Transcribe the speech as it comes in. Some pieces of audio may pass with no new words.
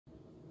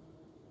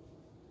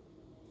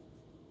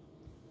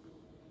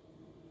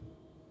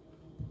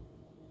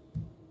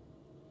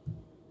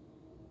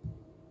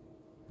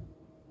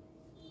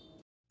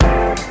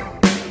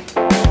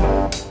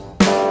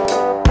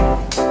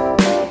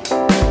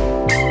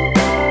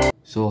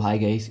So hi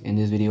guys, in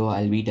this video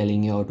I'll be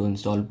telling you how to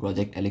install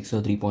project Elixir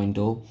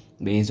 3.0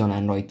 based on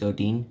Android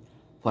 13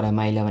 for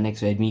Mi11X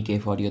Redmi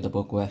K40 or the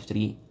Poco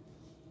F3.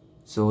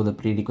 So the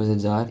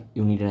prerequisites are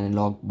you need an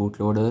analog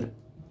bootloader,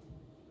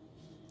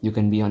 you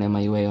can be on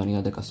MIUI or any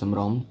other custom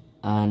ROM,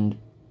 and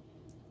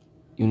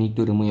you need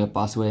to remove your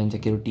password and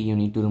security, you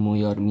need to remove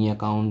your Me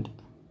account,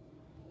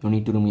 you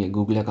need to remove your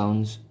Google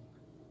accounts,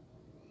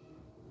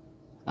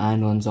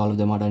 and once all of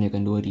them are done you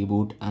can do a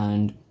reboot.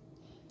 And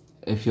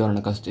if you're on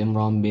a custom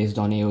ROM based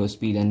on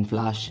AOSP, then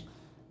flash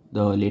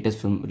the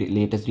latest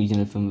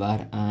regional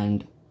firmware,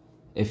 and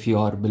if you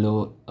are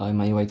below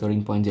MIUI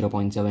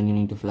 13.0.7 you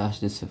need to flash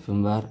this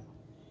firmware,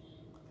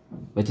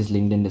 which is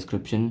linked in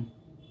description.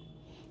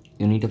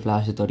 You need to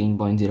flash the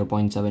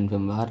 13.0.7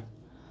 firmware,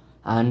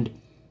 and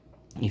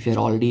if you're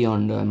already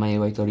on the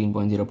MIUI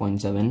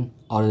 13.0.7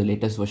 or the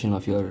latest version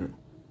of your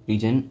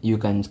region, you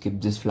can skip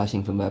this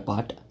flashing firmware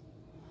part,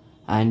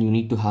 and you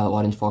need to have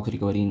Orange Fox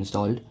recovery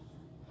installed.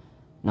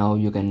 Now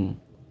you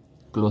can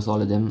close all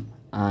of them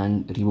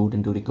and reboot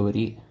into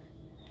recovery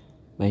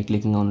by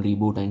clicking on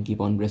reboot and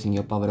keep on pressing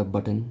your power up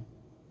button.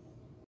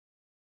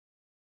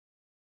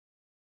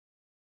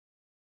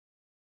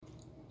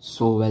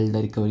 So well,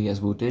 the recovery has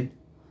booted.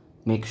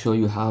 Make sure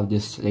you have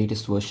this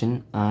latest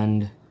version,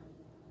 and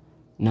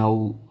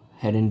now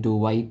head into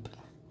wipe,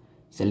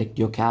 select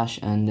your cache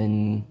and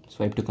then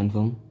swipe to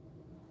confirm.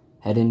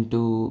 Head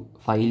into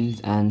files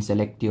and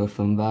select your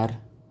firmware.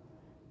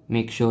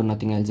 Make sure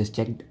nothing else is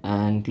checked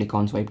and click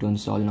on swipe to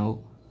install now.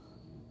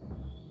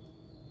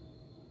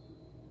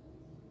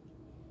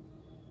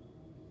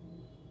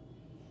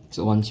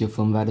 So once your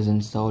firmware is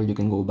installed, you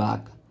can go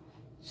back,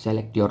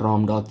 select your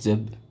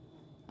rom.zip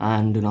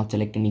and do not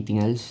select anything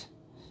else.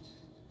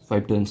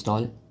 Swipe to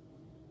install.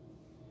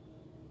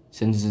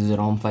 Since this is a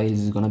ROM file, this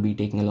is gonna be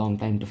taking a long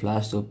time to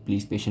flash, so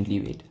please patiently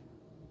wait.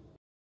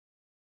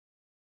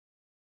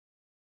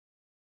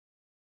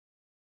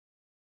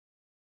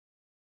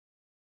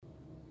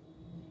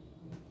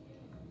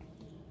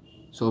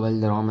 So well,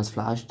 the ROM is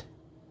flashed.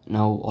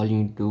 Now all you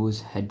need to do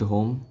is head to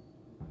home.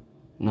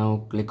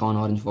 Now click on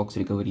Orange Fox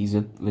recovery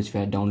zip which we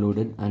had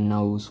downloaded, and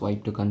now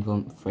swipe to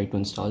confirm, swipe to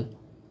install.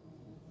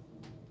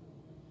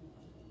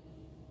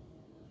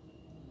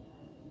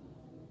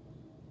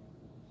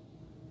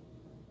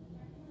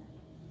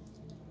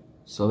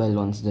 So well,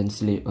 once the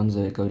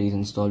recovery is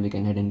installed, we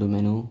can head into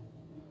menu,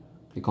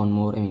 click on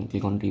more,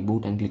 click on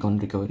reboot and click on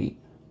recovery.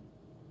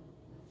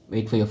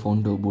 Wait for your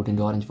phone to boot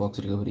into Orange Fox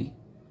recovery.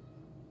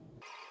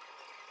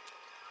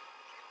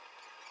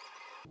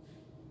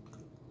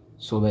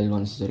 So well,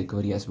 once the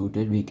recovery has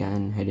booted, we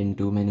can head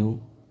into menu.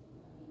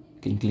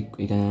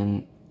 We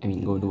can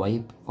go to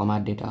wipe,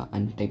 format data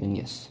and type in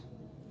yes.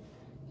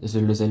 This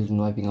will result in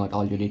wiping out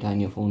all your data in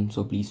your phone,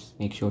 so please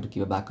make sure to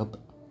keep a backup.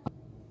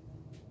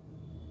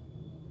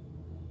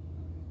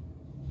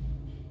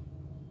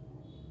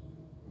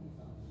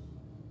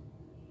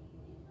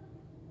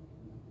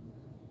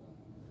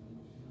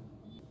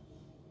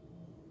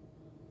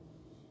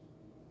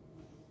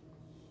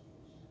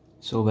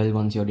 So well,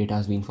 once your data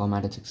has been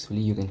formatted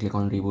successfully, you can click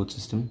on reboot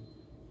system.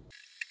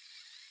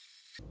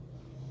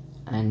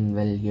 And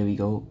well, here we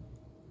go.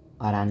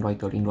 Our Android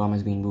 13 ROM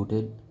has been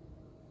booted.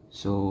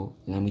 So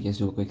let me just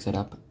do a quick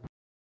setup.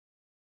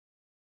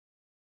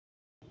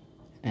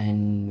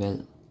 And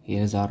well,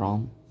 here's our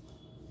ROM.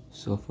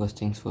 So first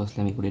things first,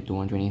 let me put it to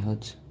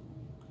 120Hz.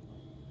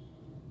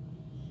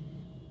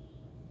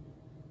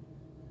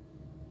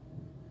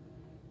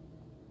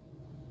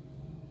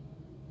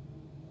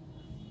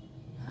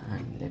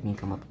 And let me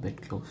come up a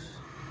bit close.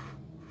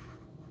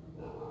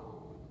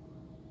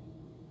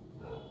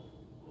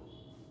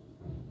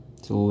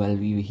 So well,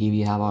 here we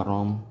have our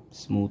ROM,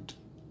 smooth,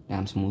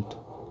 damn smooth,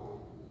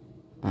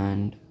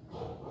 and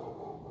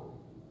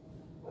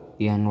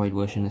the Android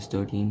version is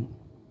 13.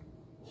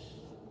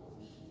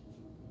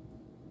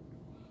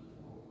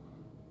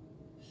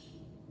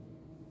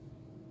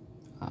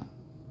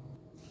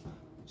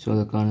 So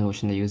the kernel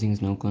version they're using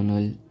is no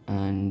kernel,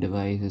 and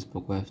device is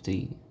Poco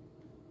F3,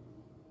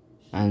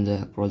 and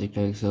the project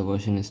Elixir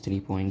version is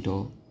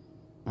 3.0,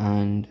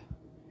 and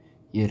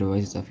your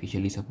device is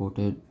officially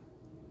supported.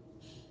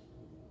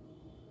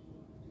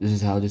 This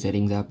is how the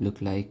settings app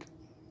look like,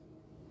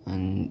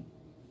 and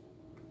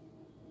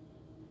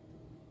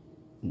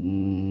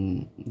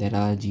there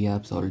are G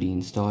apps already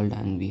installed,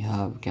 and we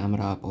have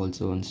camera app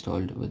also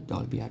installed with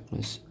Dolby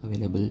Atmos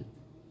available.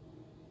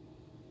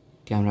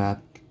 Camera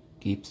app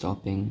keeps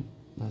stopping,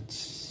 that's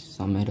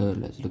some error,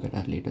 let's look at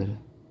that later.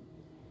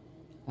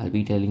 I'll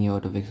be telling you how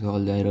to fix all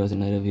the errors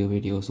in a review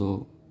video,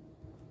 so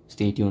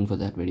stay tuned for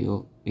that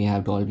video. We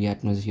have Dolby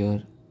Atmos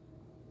here,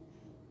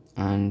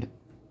 and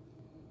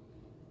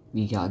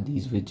we got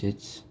these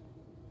widgets,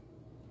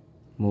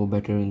 more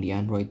better in the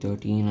Android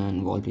 13,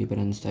 and wallpaper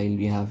and style.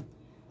 We have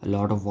a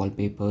lot of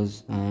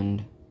wallpapers,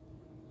 and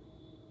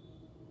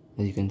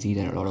as you can see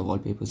there are a lot of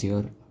wallpapers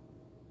here.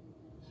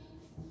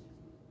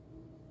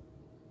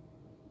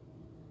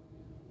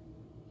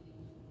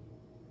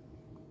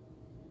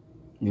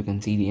 You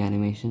can see the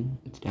animation,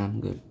 it's damn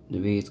good,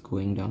 the way it's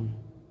going down.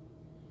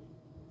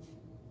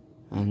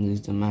 and this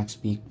is the max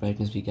peak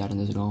brightness we get in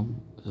this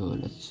ROM, so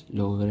let's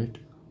lower it,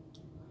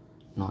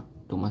 not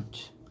too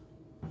much.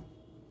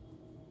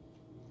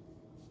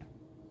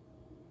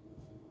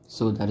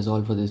 So that is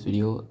all for this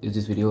video. If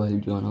this video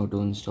helped you on how to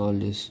install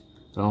this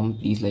ROM,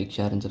 please like,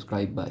 share and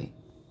subscribe. Bye.